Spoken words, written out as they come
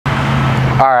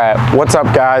Alright, what's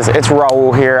up guys? It's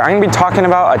Raul here. I'm going to be talking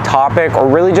about a topic, or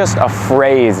really just a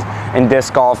phrase in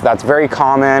disc golf that's very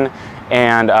common,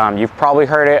 and you've probably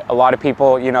heard it. A lot of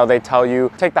people, you know, they tell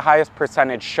you, take the highest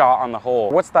percentage shot on the hole.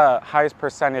 What's the highest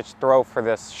percentage throw for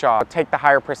this shot? Take the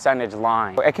higher percentage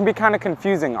line. It can be kind of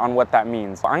confusing on what that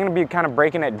means. I'm going to be kind of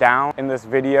breaking it down in this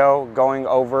video, going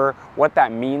over what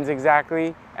that means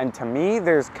exactly. And to me,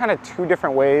 there's kind of two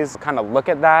different ways to kind of look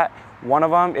at that. One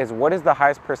of them is, what is the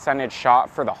highest percentage shot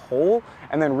for the hole?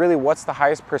 And then really, what's the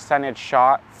highest percentage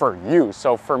shot for you?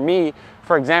 So for me,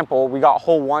 for example, we got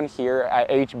hole 1 here at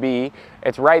HB.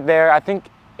 It's right there. I think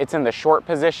it's in the short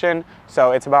position,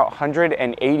 so it's about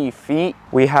 180 feet.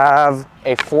 We have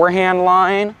a forehand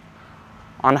line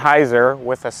on hyzer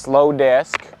with a slow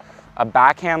disc, a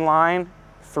backhand line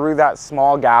through that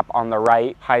small gap on the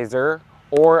right hyzer,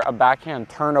 or a backhand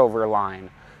turnover line.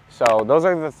 So those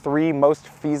are the three most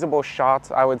feasible shots,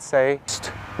 I would say.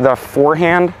 The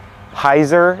forehand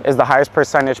hyzer is the highest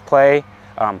percentage play.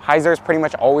 Hyzer is pretty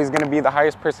much always going to be the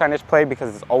highest percentage play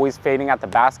because it's always fading at the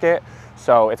basket.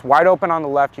 So it's wide open on the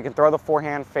left. You can throw the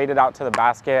forehand, fade it out to the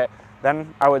basket.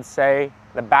 Then I would say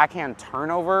the backhand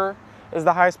turnover is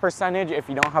the highest percentage if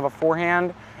you don't have a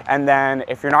forehand. And then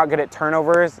if you're not good at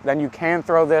turnovers, then you can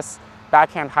throw this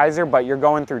backhand hyzer, but you're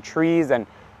going through trees, and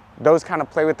those kind of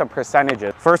play with the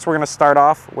percentages. First, we're going to start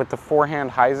off with the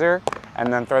forehand hyzer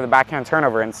and then throw the backhand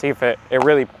turnover and see if it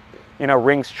really, you know,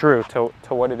 rings true to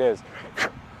what it is.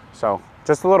 So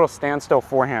just a little standstill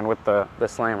forehand with the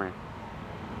slammer.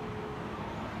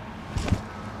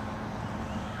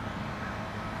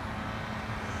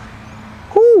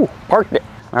 Whoo, parked it.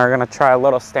 Now we're going to try a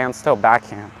little standstill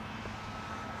backhand.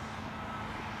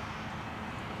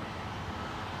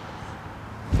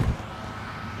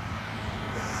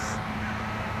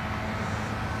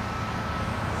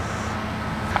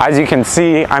 As you can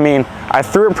see, I mean, I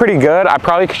threw it pretty good. I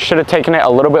probably should have taken it a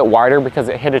little bit wider because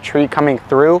it hit a tree coming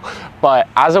through, but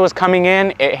as it was coming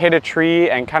in, it hit a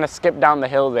tree and kind of skipped down the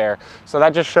hill there. So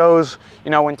that just shows, you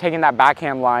know, when taking that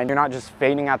backhand line, you're not just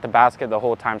fading at the basket the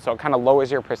whole time, so it kind of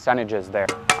lowers your percentages there.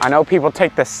 I know people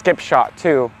take the skip shot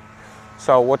too,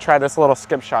 so we'll try this little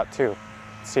skip shot too.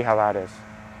 See how that is.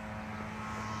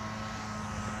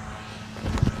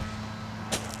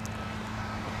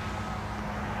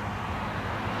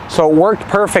 So it worked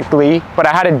perfectly, but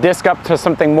I had to disc up to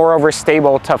something more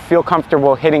overstable to feel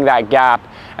comfortable hitting that gap,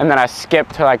 and then I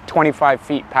skipped to like 25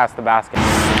 feet past the basket.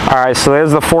 All right, so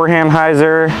there's the forehand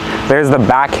hyzer, there's the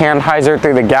backhand hyzer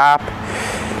through the gap,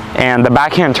 and the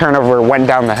backhand turnover went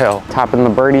down the hill. Topping the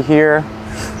birdie here.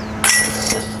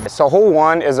 So hole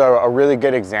 1 is a really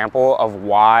good example of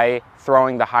why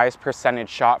throwing the highest percentage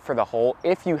shot for the hole,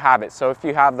 if you have it. So if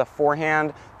you have the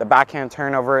forehand, the backhand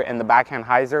turnover, and the backhand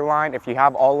hyzer line, if you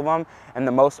have all of them and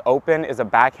the most open is a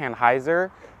backhand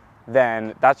hyzer,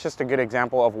 then that's just a good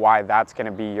example of why that's going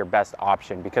to be your best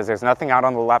option, because there's nothing out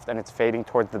on the left and it's fading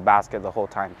towards the basket the whole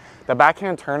time. The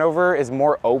backhand turnover is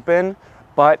more open,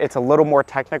 but it's a little more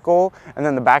technical, and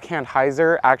then the backhand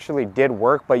hyzer actually did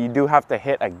work, but you do have to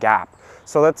hit a gap.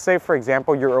 So let's say, for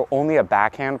example, you're only a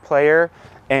backhand player,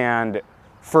 and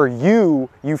for you,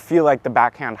 you feel like the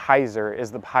backhand hyzer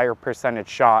is the higher percentage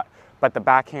shot, but the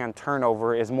backhand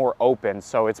turnover is more open,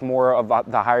 so it's more of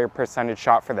the higher percentage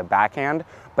shot for the backhand,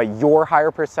 but your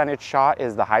higher percentage shot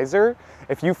is the hyzer.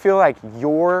 If you feel like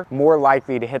you're more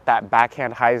likely to hit that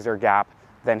backhand hyzer gap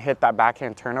than hit that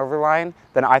backhand turnover line,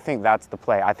 then I think that's the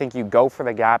play. I think you go for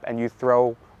the gap and you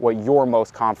throw what you're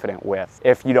most confident with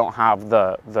if you don't have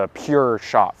the pure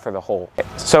shot for the hole.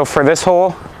 So for this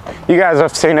hole, you guys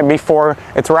have seen it before.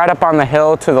 It's right up on the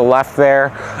hill to the left there.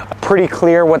 Pretty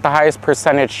clear what the highest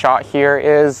percentage shot here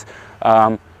is.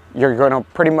 You're gonna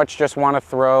pretty much just wanna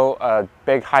throw a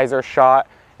big hyzer shot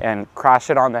and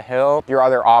crash it on the hill. Your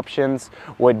other options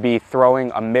would be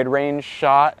throwing a mid-range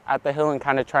shot at the hill and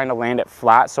kind of trying to land it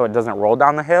flat so it doesn't roll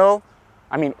down the hill.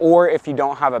 I mean, or if you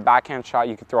don't have a backhand shot,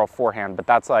 you could throw a forehand, but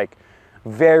that's like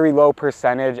very low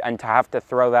percentage, and to have to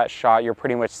throw that shot, you're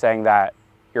pretty much saying that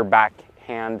your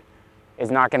backhand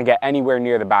is not gonna get anywhere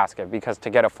near the basket, because to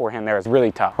get a forehand there is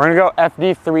really tough. We're gonna go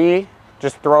FD3,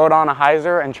 just throw it on a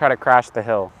hyzer and try to crash the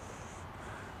hill.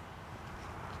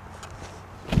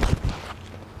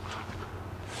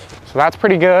 So that's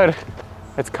pretty good.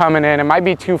 It's coming in. It might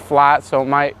be too flat, so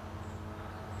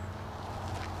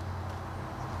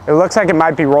it looks like it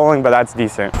might be rolling, but that's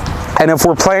decent. And if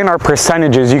we're playing our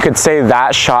percentages, you could say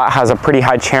that shot has a pretty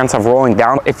high chance of rolling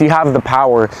down. If you have the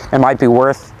power, it might be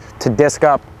worth to disc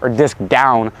up or disc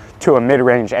down to a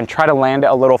mid-range and try to land it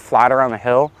a little flatter on the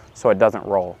hill so it doesn't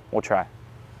roll. We'll try.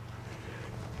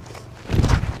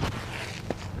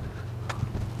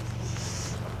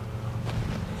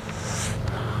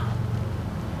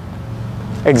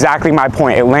 exactly my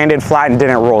point. It landed flat and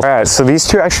didn't roll. All right, so these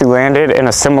two actually landed in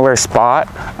a similar spot.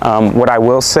 What I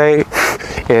will say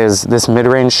is this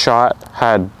mid-range shot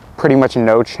had pretty much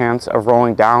no chance of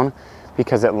rolling down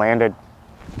because it landed,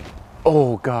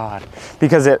 oh God,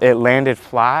 because it landed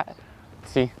flat.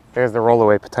 See, there's the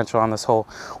rollaway potential on this hole.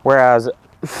 Whereas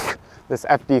this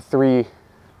FD3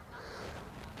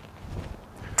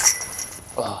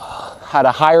 had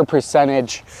a higher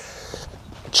percentage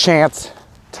chance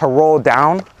to roll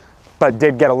down, but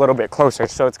did get a little bit closer.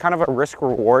 So it's kind of a risk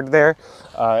reward there.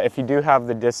 If you do have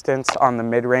the distance on the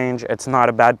mid-range, it's not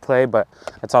a bad play, but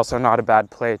it's also not a bad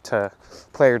play to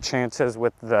play your chances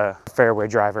with the fairway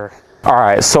driver. All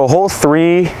right, so hole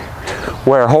 3,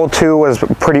 where hole 2 was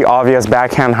pretty obvious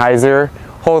backhand hyzer,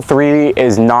 hole 3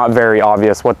 is not very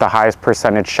obvious what the highest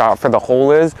percentage shot for the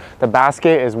hole is. The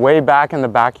basket is way back in the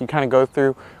back. You kind of go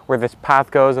through where this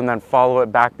path goes and then follow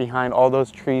it back behind all those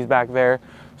trees back there.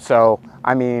 So,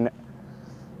 I mean,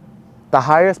 the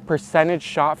highest percentage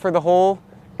shot for the hole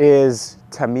is,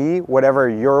 to me, whatever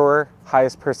your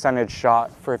highest percentage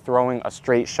shot for throwing a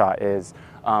straight shot is.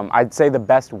 I'd say the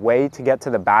best way to get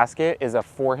to the basket is a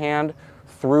forehand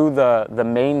through the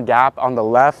main gap on the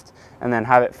left and then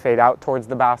have it fade out towards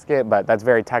the basket, but that's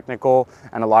very technical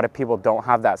and a lot of people don't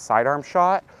have that sidearm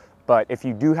shot. But if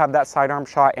you do have that sidearm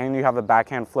shot and you have a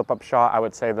backhand flip-up shot, I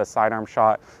would say the sidearm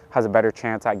shot has a better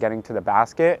chance at getting to the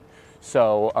basket.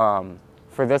 So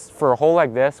for a hole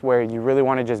like this where you really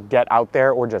want to just get out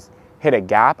there or just hit a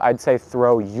gap, I'd say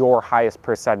throw your highest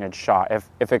percentage shot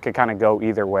if it could kind of go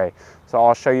either way. So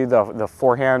I'll show you the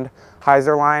forehand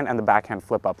hyzer line and the backhand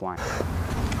flip-up line.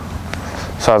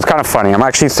 So it's kind of funny. I'm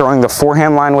actually throwing the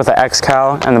forehand line with the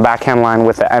X-Cal and the backhand line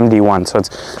with the MD1. So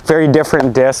it's very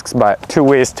different discs, but two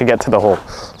ways to get to the hole.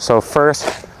 So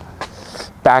first,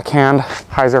 backhand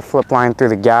hyzer flip line through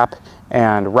the gap.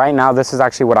 And right now, this is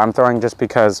actually what I'm throwing just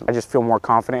because I just feel more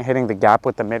confident hitting the gap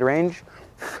with the mid-range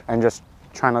and just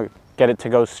trying to get it to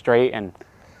go straight and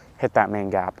hit that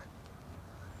main gap.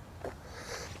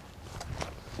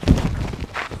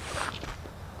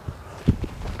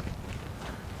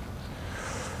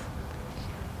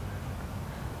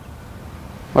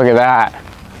 Look at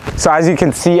that. So as you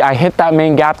can see, I hit that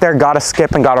main gap there, got a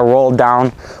skip and got a roll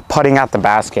down, putting at the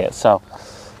basket. So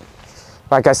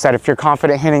like I said, if you're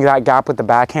confident hitting that gap with the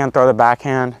backhand, throw the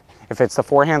backhand. If it's the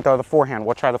forehand, throw the forehand.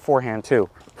 We'll try the forehand too.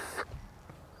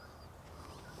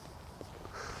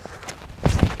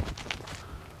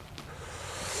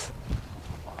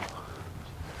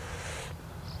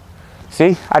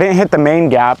 See, I didn't hit the main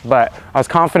gap, but I was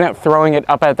confident throwing it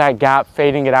up at that gap,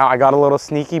 fading it out. I got a little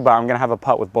sneaky, but I'm gonna have a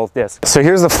putt with both discs. So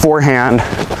here's the forehand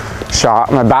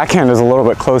shot. My backhand is a little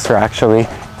bit closer actually.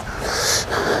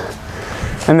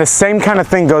 And the same kind of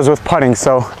thing goes with putting.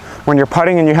 So when you're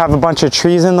putting and you have a bunch of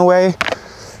trees in the way,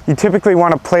 you typically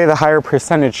want to play the higher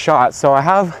percentage shot. So I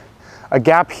have a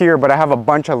gap here, but I have a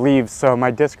bunch of leaves, so my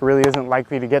disc really isn't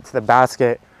likely to get to the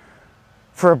basket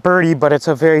for a birdie, but it's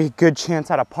a very good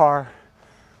chance at a par.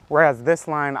 Whereas this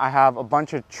line, I have a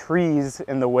bunch of trees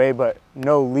in the way, but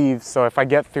no leaves. So if I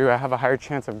get through, I have a higher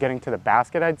chance of getting to the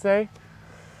basket, I'd say.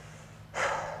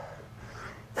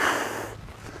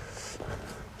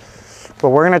 But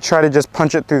we're gonna try to just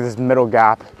punch it through this middle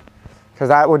gap because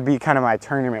that would be kind of my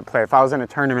tournament play. If I was in a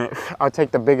tournament, I'd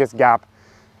take the biggest gap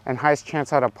and highest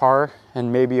chance at a par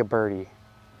and maybe a birdie.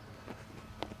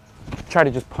 Try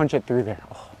to just punch it through there.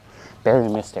 Oh,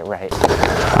 barely missed it right.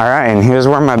 All right, and here's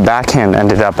where my backhand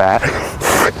ended up at.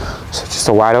 So just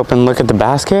a wide open look at the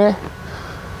basket.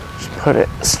 Just put it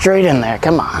straight in there,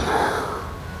 come on.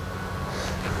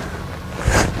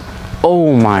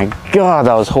 Oh my God,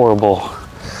 that was horrible.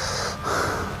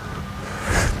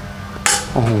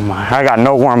 Oh my, I got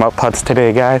no warm-up putts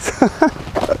today, guys.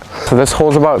 So this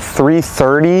hole's about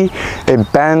 330.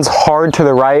 It bends hard to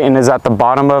the right and is at the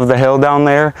bottom of the hill down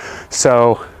there.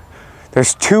 So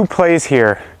there's two plays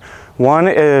here. One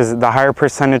is the higher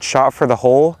percentage shot for the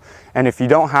hole. And if you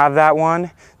don't have that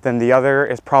one, then the other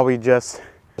is probably just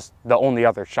the only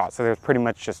other shot. So there's pretty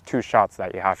much just two shots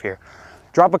that you have here.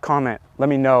 Drop a comment, let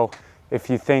me know if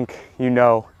you think you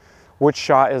know which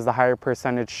shot is the higher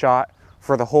percentage shot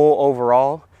for the hole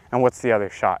overall and what's the other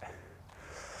shot.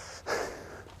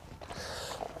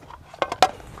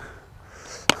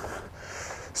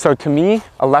 So to me,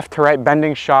 a left to right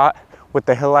bending shot with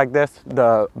the hill like this,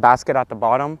 the basket at the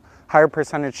bottom, higher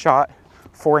percentage shot,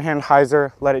 forehand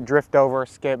hyzer, let it drift over,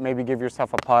 skip, maybe give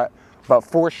yourself a putt, but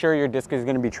for sure your disc is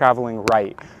gonna be traveling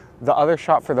right. The other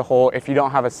shot for the hole, if you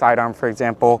don't have a sidearm, for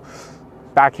example,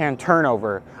 backhand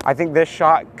turnover. I think this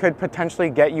shot could potentially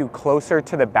get you closer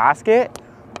to the basket,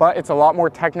 but it's a lot more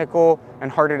technical and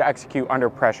harder to execute under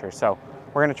pressure. So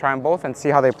we're gonna try them both and see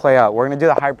how they play out. We're gonna do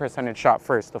the high percentage shot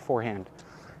first, the forehand.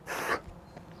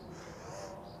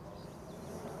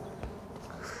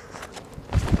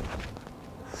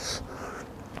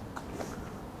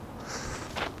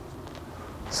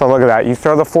 So look at that, you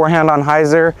throw the forehand on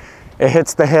hyzer, it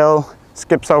hits the hill,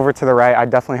 skips over to the right. I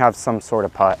definitely have some sort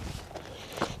of putt.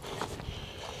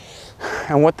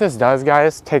 And what this does,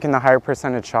 guys, taking the higher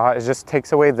percentage shot, is just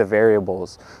takes away the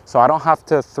variables. So I don't have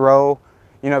to throw,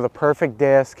 you know, the perfect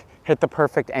disc, hit the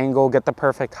perfect angle, get the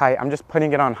perfect height. I'm just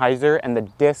putting it on hyzer and the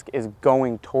disc is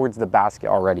going towards the basket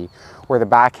already. Where the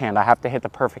backhand, I have to hit the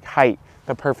perfect height,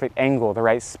 the perfect angle, the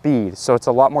right speed. So it's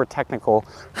a lot more technical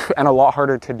and a lot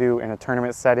harder to do in a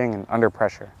tournament setting and under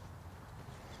pressure.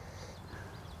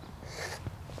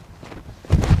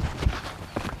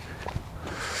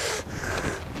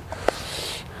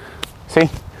 See,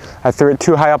 I threw it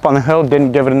too high up on the hill,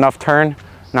 didn't give it enough turn.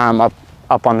 Now I'm up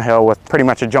on the hill with pretty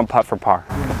much a jump putt for par.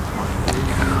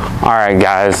 All right,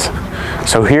 guys.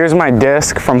 So here's my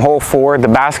disc from hole 4. The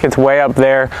basket's way up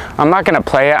there. I'm not gonna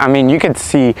play it. I mean, you could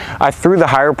see I threw the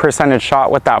higher percentage shot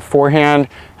with that forehand.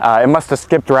 It must have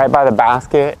skipped right by the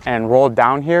basket and rolled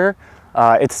down here.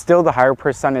 It's still the higher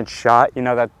percentage shot. You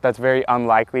know, that's very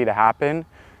unlikely to happen.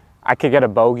 I could get a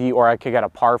bogey or I could get a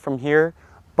par from here,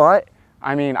 but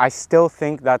I mean, I still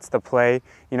think that's the play,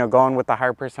 you know, going with the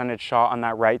higher percentage shot on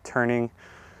that right turning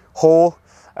hole.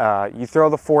 You throw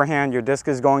the forehand, your disc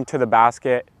is going to the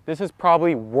basket. This is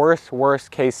probably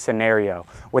worst case scenario.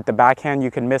 With the backhand,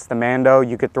 you could miss the mando,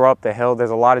 you could throw up the hill.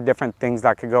 There's a lot of different things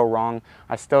that could go wrong.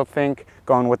 I still think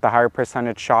going with the higher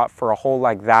percentage shot for a hole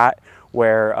like that,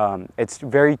 where it's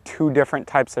very two different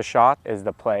types of shot, is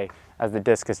the play as the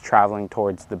disc is traveling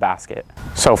towards the basket.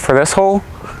 So for this hole,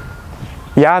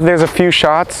 yeah, there's a few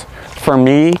shots. For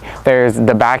me, there's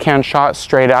the backhand shot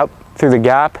straight up through the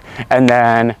gap, and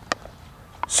then,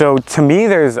 so to me,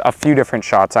 there's a few different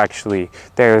shots actually.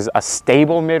 There's a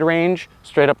stable mid-range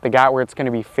straight up the gap where it's gonna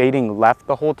be fading left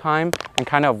the whole time and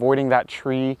kind of avoiding that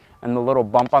tree and the little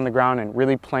bump on the ground and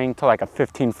really playing to like a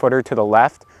 15-footer to the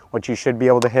left, which you should be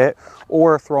able to hit,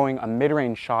 or throwing a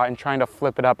mid-range shot and trying to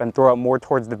flip it up and throw it more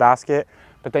towards the basket.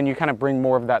 But then you kind of bring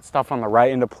more of that stuff on the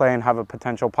right into play and have a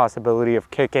potential possibility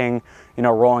of kicking, you know,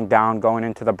 rolling down, going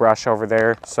into the brush over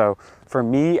there. So for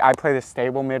me, I play the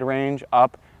stable mid-range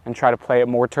up and try to play it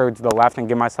more towards the left and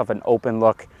give myself an open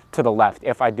look to the left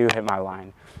if I do hit my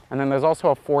line. And then there's also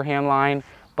a forehand line,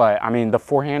 but I mean, the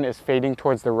forehand is fading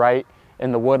towards the right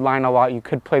in the wood line a lot. You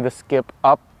could play the skip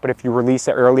up, but if you release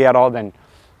it early at all, then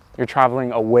you're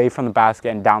traveling away from the basket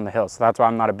and down the hill. So that's why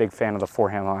I'm not a big fan of the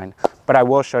forehand line. But I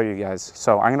will show you guys.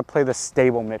 So I'm gonna play the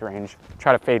stable mid-range,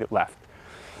 try to fade it left.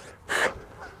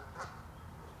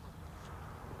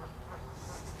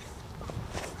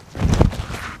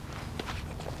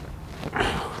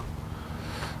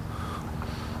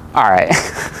 All right,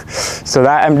 so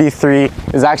that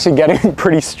MD3 is actually getting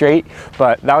pretty straight,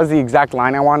 but that was the exact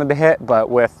line I wanted to hit, but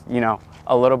with, you know,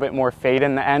 a little bit more fade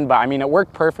in the end. But I mean, it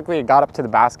worked perfectly. It got up to the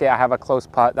basket. I have a close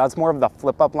putt. That's more of the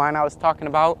flip up line I was talking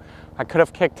about. I could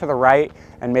have kicked to the right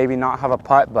and maybe not have a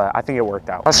putt, but I think it worked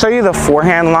out. I'll show you the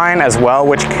forehand line as well,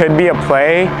 which could be a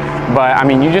play, but I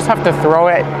mean, you just have to throw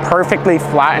it perfectly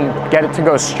flat and get it to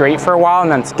go straight for a while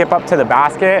and then skip up to the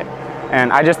basket.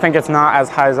 And I just think it's not as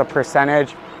high as a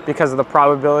percentage because of the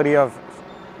probability of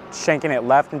shanking it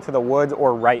left into the woods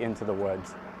or right into the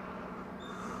woods.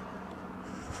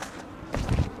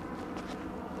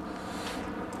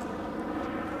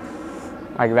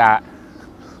 Like that.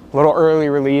 Little early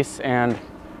release and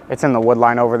it's in the wood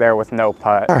line over there with no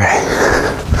putt. All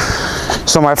right.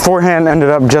 So my forehand ended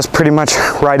up just pretty much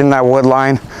right in that wood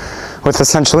line with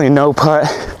essentially no putt.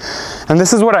 And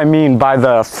this is what I mean by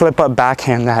the flip up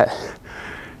backhand, that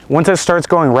once it starts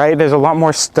going right, there's a lot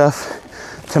more stuff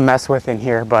to mess with in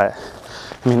here. But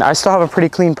I mean, I still have a pretty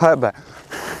clean putt, but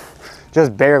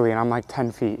just barely, and I'm like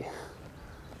 10 feet.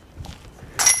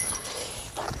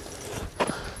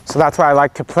 So that's why I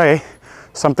like to play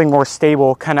something more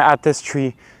stable, kind of at this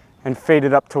tree, and fade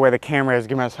it up to where the camera is,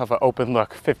 give myself an open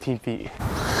look, 15 feet.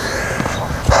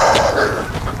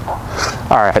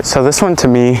 All right, so this one to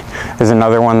me is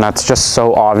another one that's just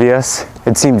so obvious.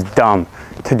 It seems dumb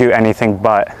to do anything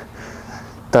but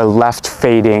the left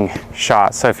fading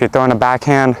shot. So if you're throwing a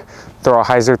backhand, throw a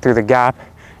hyzer through the gap.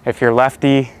 If you're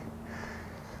lefty,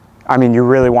 I mean, you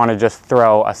really want to just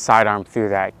throw a sidearm through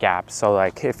that gap. So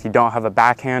like if you don't have a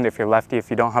backhand, if you're lefty, if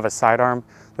you don't have a sidearm,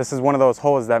 this is one of those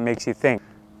holes that makes you think,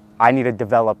 I need to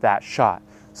develop that shot.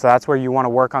 So that's where you want to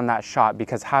work on that shot,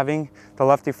 because having the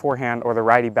lefty forehand or the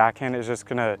righty backhand is just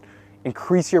going to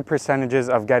increase your percentages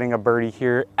of getting a birdie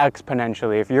here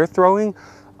exponentially. If you're throwing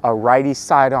a righty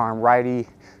sidearm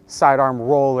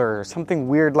roller, or something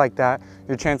weird like that,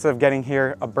 your chances of getting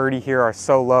a birdie here are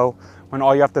so low when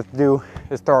all you have to do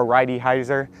is throw a righty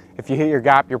hyzer. If you hit your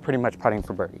gap, you're pretty much putting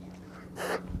for birdie.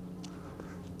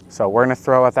 So we're gonna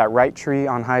throw at that right tree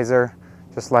on hyzer,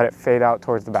 just let it fade out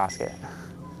towards the basket.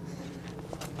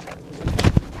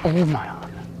 Oh my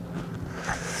God.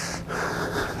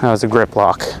 That was a grip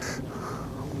lock.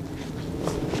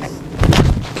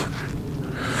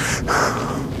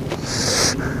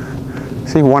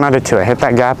 See, 1 out of 2, I hit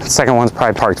that gap. The second one's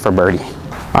probably parked for birdie.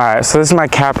 All right, so this is my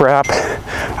cap wrap.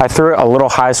 I threw it a little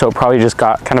high, so it probably just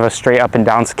got kind of a straight up and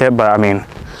down skip, but I mean,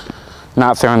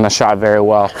 not throwing the shot very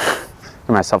well. Give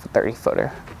myself a 30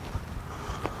 footer.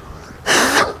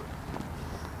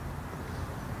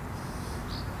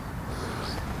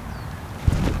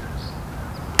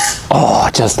 Oh,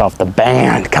 just off the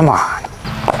band, come on.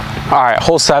 All right,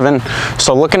 hole 7.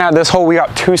 So looking at this hole, we got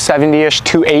 270-ish,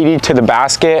 280 to the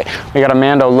basket. We got a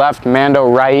Mando left, Mando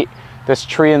right, this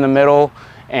tree in the middle,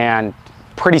 and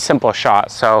pretty simple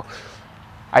shot. So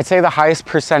I'd say the highest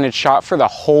percentage shot for the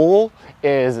hole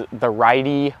is the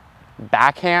righty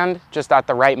backhand, just at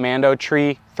the right Mando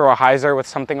tree. Throw a hyzer with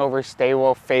something over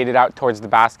stable, fade it out towards the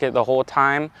basket the whole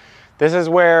time. This is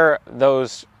where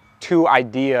those two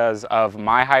ideas of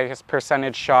my highest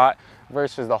percentage shot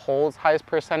versus the hole's highest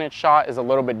percentage shot is a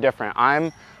little bit different.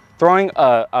 I'm throwing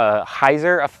a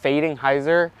hyzer, a fading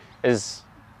hyzer,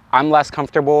 I'm less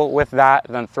comfortable with that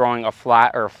than throwing a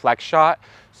flat or a flex shot.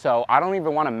 So I don't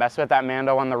even want to mess with that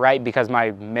Mando on the right because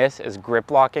my miss is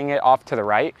grip locking it off to the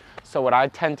right. So what I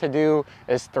tend to do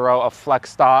is throw a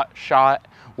flex shot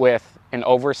with an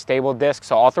overstable disc.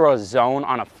 So I'll throw a zone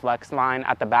on a flex line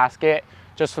at the basket,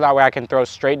 just so that way I can throw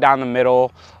straight down the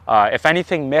middle. If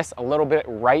anything, miss a little bit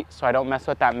right so I don't mess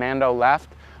with that Mando left.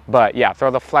 But yeah,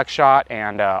 throw the flex shot,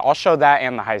 and I'll show that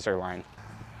and the hyzer line.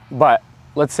 But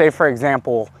let's say, for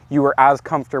example, you were as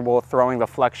comfortable throwing the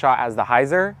flex shot as the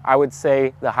hyzer. I would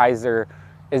say the hyzer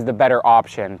is the better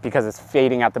option because it's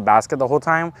fading at the basket the whole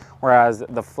time, whereas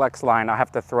the flex line I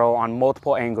have to throw on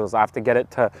multiple angles. I have to get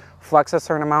it to flex a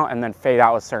certain amount and then fade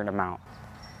out a certain amount.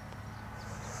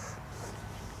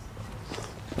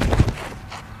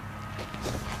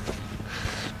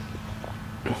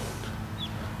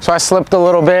 So I slipped a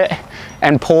little bit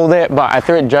and pulled it, but I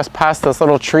threw it just past this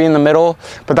little tree in the middle.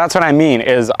 But that's what I mean,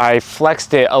 is I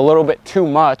flexed it a little bit too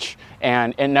much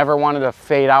and it never wanted to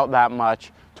fade out that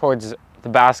much towards the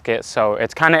basket. So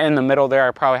it's kind of in the middle there.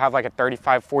 I probably have like a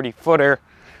 35, 40 footer,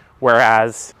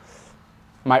 whereas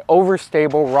my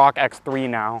overstable Rock X3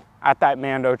 now at that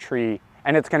Mando tree,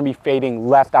 and it's gonna be fading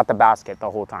left at the basket the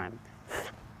whole time.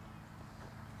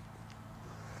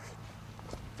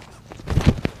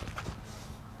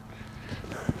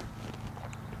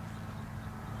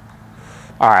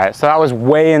 All right, so that was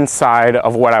way inside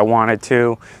of what I wanted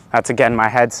to. That's again my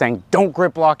head saying, don't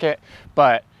grip lock it,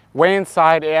 but way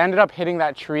inside. It ended up hitting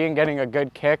that tree and getting a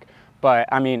good kick. But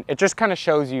I mean, it just kind of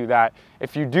shows you that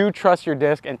if you do trust your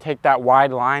disc and take that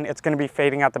wide line, it's gonna be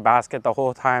fading out the basket the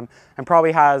whole time and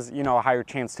probably has, you know, a higher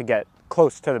chance to get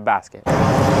close to the basket.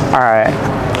 All right,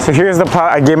 so here's the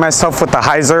putt I gave myself with the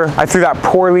hyzer. I threw that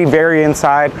poorly, very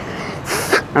inside,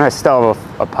 and I still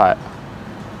have a putt.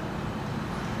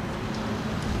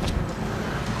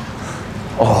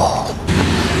 Oh,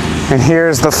 and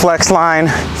here's the flex line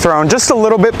thrown just a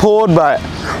little bit pulled, but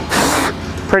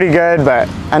pretty good, but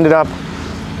ended up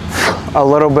a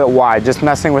little bit wide, just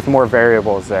messing with more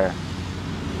variables there.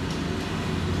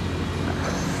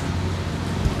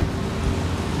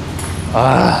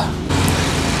 All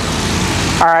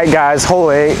right guys,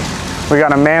 hole 8, we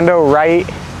got a Mando right,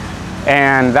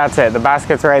 and that's it. The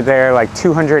basket's right there, like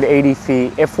 280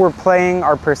 feet. If we're playing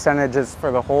our percentages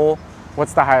for the hole,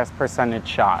 what's the highest percentage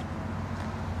shot?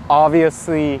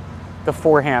 Obviously, the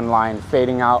forehand line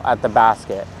fading out at the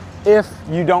basket. If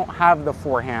you don't have the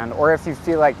forehand, or if you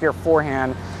feel like your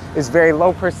forehand is very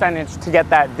low percentage to get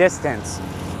that distance,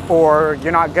 or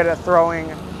you're not good at throwing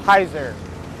hyzer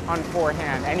on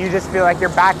forehand, and you just feel like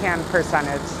your backhand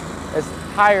percentage is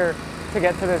higher to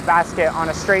get to this basket on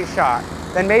a straight shot,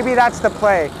 then maybe that's the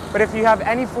play. But if you have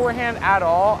any forehand at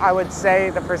all, I would say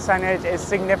the percentage is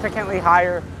significantly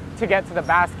higher to get to the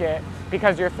basket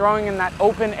because you're throwing in that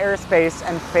open airspace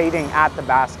and fading at the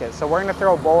basket. So we're gonna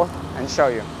throw both and show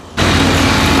you.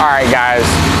 All right guys,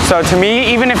 so to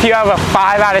me, even if you have a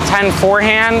 5 out of 10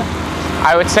 forehand,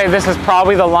 I would say this is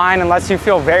probably the line unless you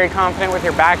feel very confident with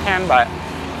your backhand, but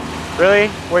really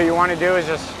what you wanna do is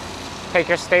just take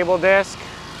your stable disc,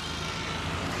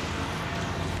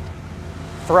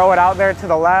 throw it out there to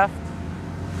the left,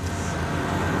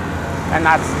 and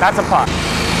that's a putt.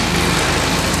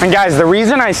 And guys, the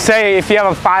reason I say if you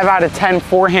have a 5 out of 10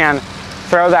 forehand,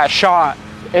 throw that shot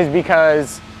is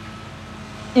because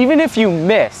even if you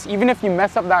mess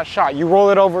up that shot, you roll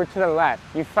it over to the left,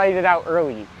 you fight it out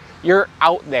early, you're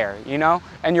out there, you know?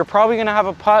 And you're probably gonna have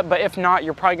a putt, but if not,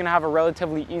 you're probably gonna have a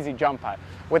relatively easy jump putt.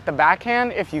 With the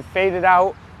backhand, if you fade it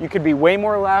out, you could be way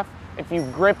more left. If you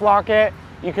grip lock it,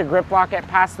 you could grip lock it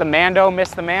past the Mando,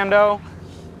 miss the Mando.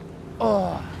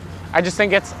 Oh, I just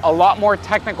think it's a lot more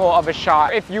technical of a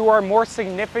shot. If you are more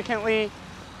significantly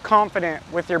confident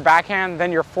with your backhand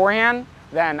than your forehand,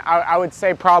 then I would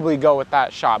say probably go with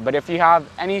that shot. But if you have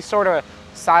any sort of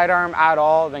sidearm at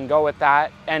all, then go with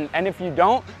that. And if you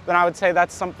don't, then I would say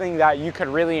that's something that you could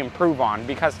really improve on,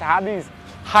 because to have these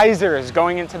hyzers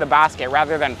going into the basket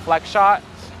rather than flex shot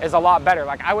is a lot better.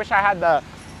 Like, I wish I had the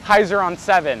hyzer on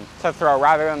 7 to throw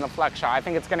rather than the flex shot. I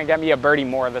think it's gonna get me a birdie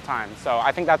more of the time. So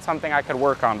I think that's something I could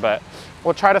work on, but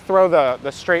we'll try to throw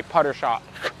the straight putter shot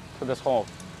for this hole.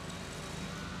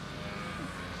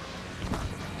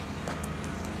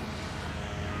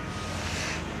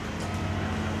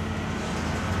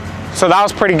 So that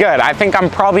was pretty good. I think I'm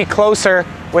probably closer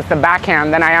with the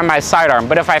backhand than I am my sidearm.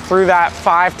 But if I threw that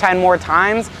 5, 10 more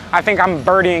times, I think I'm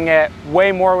birdieing it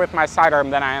way more with my sidearm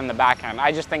than I am the backhand.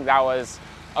 I just think that was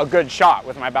a good shot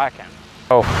with my backhand.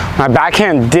 So my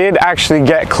backhand did actually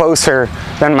get closer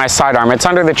than my sidearm. It's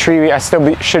under the tree. I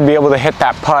still should be able to hit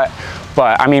that putt.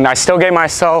 But I mean, I still gave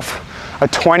myself a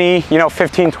 20,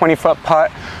 15, 20 foot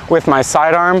putt with my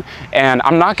sidearm. And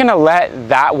I'm not gonna let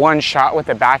that one shot with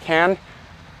the backhand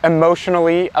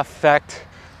emotionally affect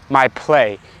my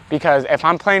play, because if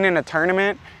I'm playing in a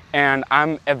tournament and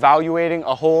I'm evaluating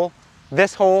a hole,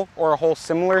 this hole or a hole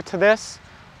similar to this,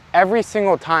 every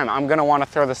single time I'm gonna want to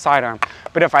throw the sidearm.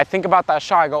 But if I think about that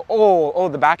shot, I go, oh,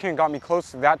 the backhand got me close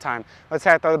to that time. Let's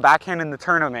say I throw the backhand in the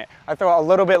tournament. I throw it a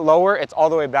little bit lower, it's all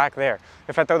the way back there.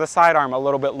 If I throw the sidearm a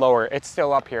little bit lower, it's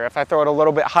still up here. If I throw it a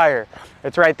little bit higher,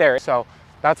 it's right there. So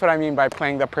that's what I mean by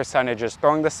playing the percentages.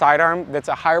 Throwing the sidearm, that's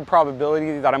a higher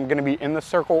probability that I'm gonna be in the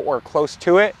circle or close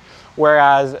to it.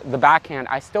 Whereas the backhand,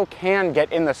 I still can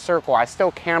get in the circle. I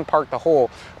still can park the hole.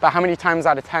 But how many times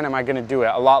out of 10 am I gonna do it?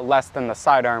 A lot less than the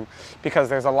sidearm, because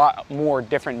there's a lot more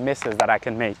different misses that I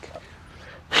can make.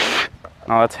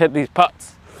 Now let's hit these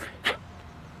putts.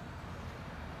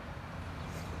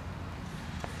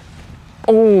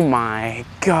 Oh my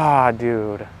God,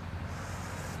 dude.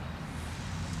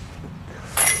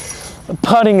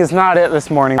 Putting is not it this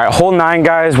morning. All right, hole 9,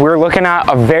 guys, we're looking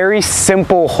at a very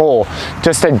simple hole.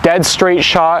 Just a dead straight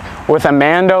shot with a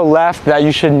Mando left that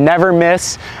you should never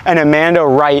miss, and a Mando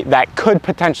right that could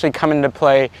potentially come into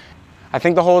play. I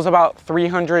think the hole is about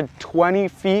 320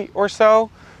 feet or so.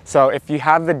 So if you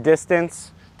have the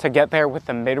distance to get there with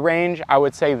the mid-range, I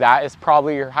would say that is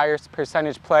probably your highest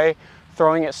percentage play,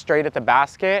 throwing it straight at the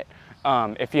basket.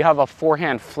 If you have a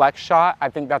forehand flex shot, I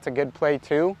think that's a good play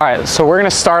too. All right, so we're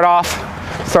gonna start off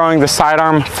throwing the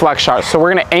sidearm flex shot. So we're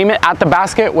gonna aim it at the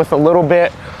basket with a little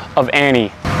bit of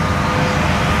Annie.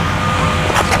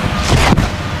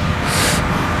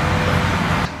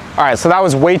 All right, so that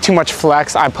was way too much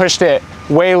flex. I pushed it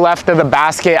way left of the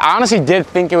basket. I honestly did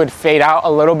think it would fade out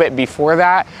a little bit before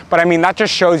that, but I mean, that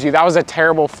just shows you that was a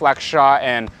terrible flex shot,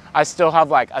 and I still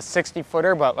have like a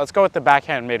 60-footer, but let's go with the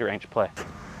backhand mid-range play.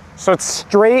 So it's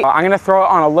straight. I'm gonna throw it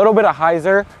on a little bit of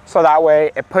hyzer, so that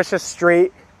way it pushes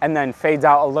straight and then fades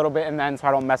out a little bit, and then so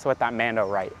I don't mess with that Mando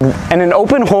right. In an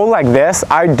open hole like this,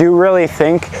 I do really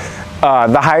think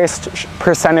the highest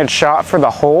percentage shot for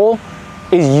the hole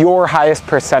is your highest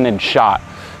percentage shot.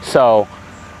 So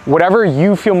whatever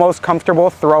you feel most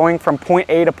comfortable throwing from point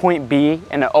A to point B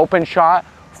in an open shot,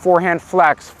 forehand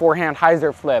flex, forehand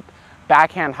hyzer flip,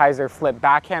 backhand hyzer flip,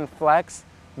 backhand flex,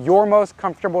 your most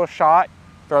comfortable shot,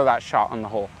 throw that shot on the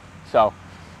hole. So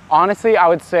honestly, I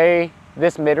would say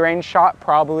this mid-range shot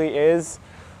probably is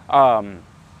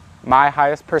my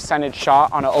highest percentage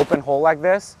shot on an open hole like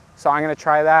this. So I'm gonna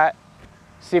try that,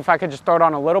 see if I could just throw it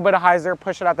on a little bit of hyzer,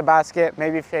 push it at the basket,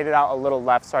 maybe fade it out a little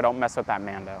left so I don't mess with that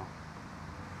Mando.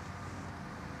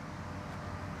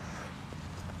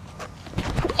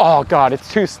 Oh God,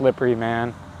 it's too slippery,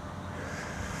 man.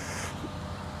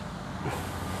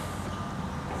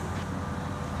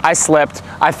 I slipped.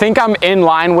 I think I'm in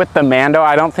line with the Mando.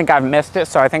 I don't think I've missed it,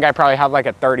 so I think I probably have like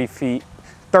a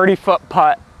 30-foot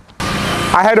putt.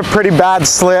 I had a pretty bad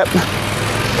slip.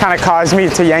 Kind of caused me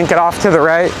to yank it off to the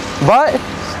right, but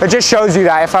it just shows you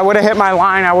that if I would have hit my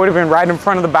line, I would have been right in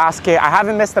front of the basket. I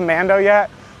haven't missed the Mando yet,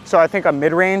 so I think a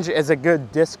mid-range is a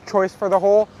good disc choice for the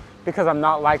hole, because I'm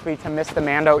not likely to miss the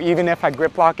Mando, even if I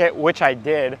grip lock it, which I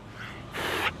did,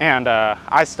 and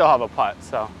I still have a putt,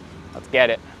 so let's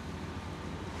get it.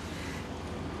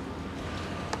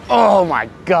 Oh my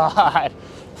God,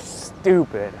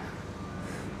 stupid.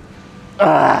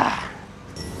 Ugh.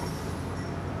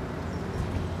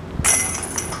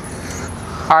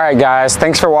 All right guys,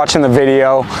 thanks for watching the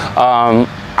video.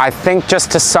 I think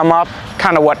just to sum up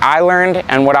kind of what I learned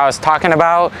and what I was talking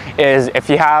about is if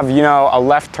you have, you know, a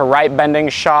left to right bending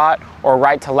shot or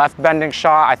right to left bending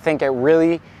shot, I think it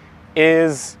really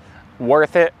is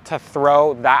worth it to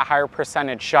throw that higher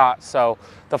percentage shot. So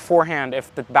the forehand,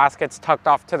 if the basket's tucked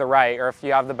off to the right, or if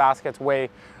you have the baskets way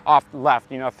off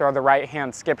left, you know, throw the right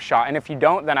hand skip shot. And if you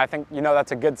don't, then I think, you know,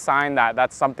 that's a good sign that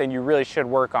that's something you really should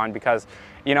work on, because,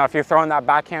 you know, if you're throwing that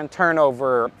backhand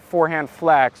turnover, forehand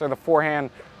flex, or the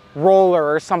forehand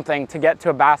roller or something to get to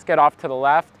a basket off to the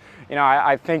left, you know,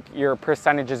 I think your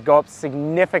percentages go up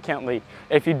significantly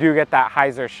if you do get that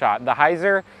hyzer shot. The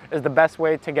hyzer is the best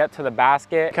way to get to the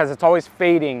basket because it's always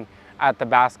fading at the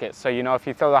basket. So, you know, if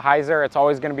you throw the hyzer, it's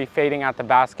always going to be fading at the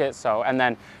basket. So, and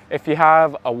then if you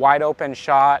have a wide open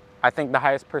shot, I think the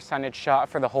highest percentage shot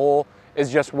for the hole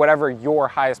is just whatever your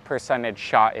highest percentage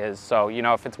shot is. So, you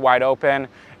know, if it's wide open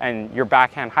and your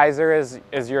backhand hyzer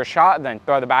is your shot, then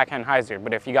throw the backhand hyzer.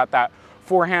 But if you got that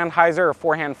forehand hyzer or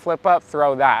forehand flip up,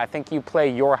 throw that. I think you play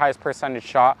your highest percentage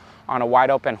shot on a wide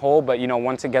open hole, but you know,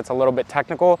 once it gets a little bit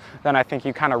technical, then I think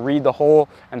you kind of read the hole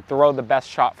and throw the best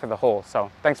shot for the hole. So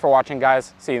thanks for watching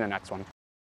guys. See you in the next one.